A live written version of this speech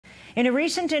In a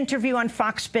recent interview on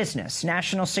Fox Business,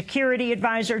 National Security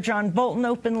Advisor John Bolton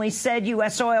openly said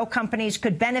U.S. oil companies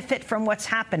could benefit from what's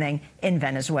happening in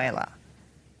Venezuela.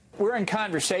 We're in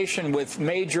conversation with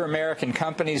major American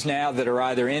companies now that are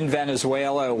either in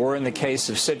Venezuela or, in the case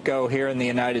of Citgo, here in the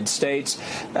United States.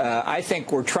 I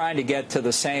think we're trying to get to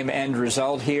the same end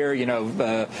result here. You know,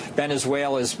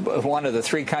 Venezuela is one of the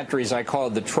three countries I call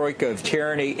the troika of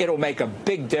tyranny. It'll make a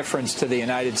big difference to the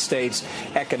United States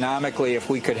economically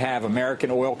if we could have American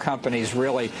oil companies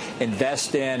really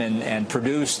invest in and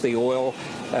produce the oil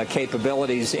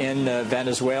capabilities in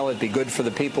Venezuela. It'd be good for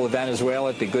the people of Venezuela.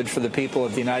 It'd be good for the people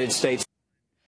of the United States.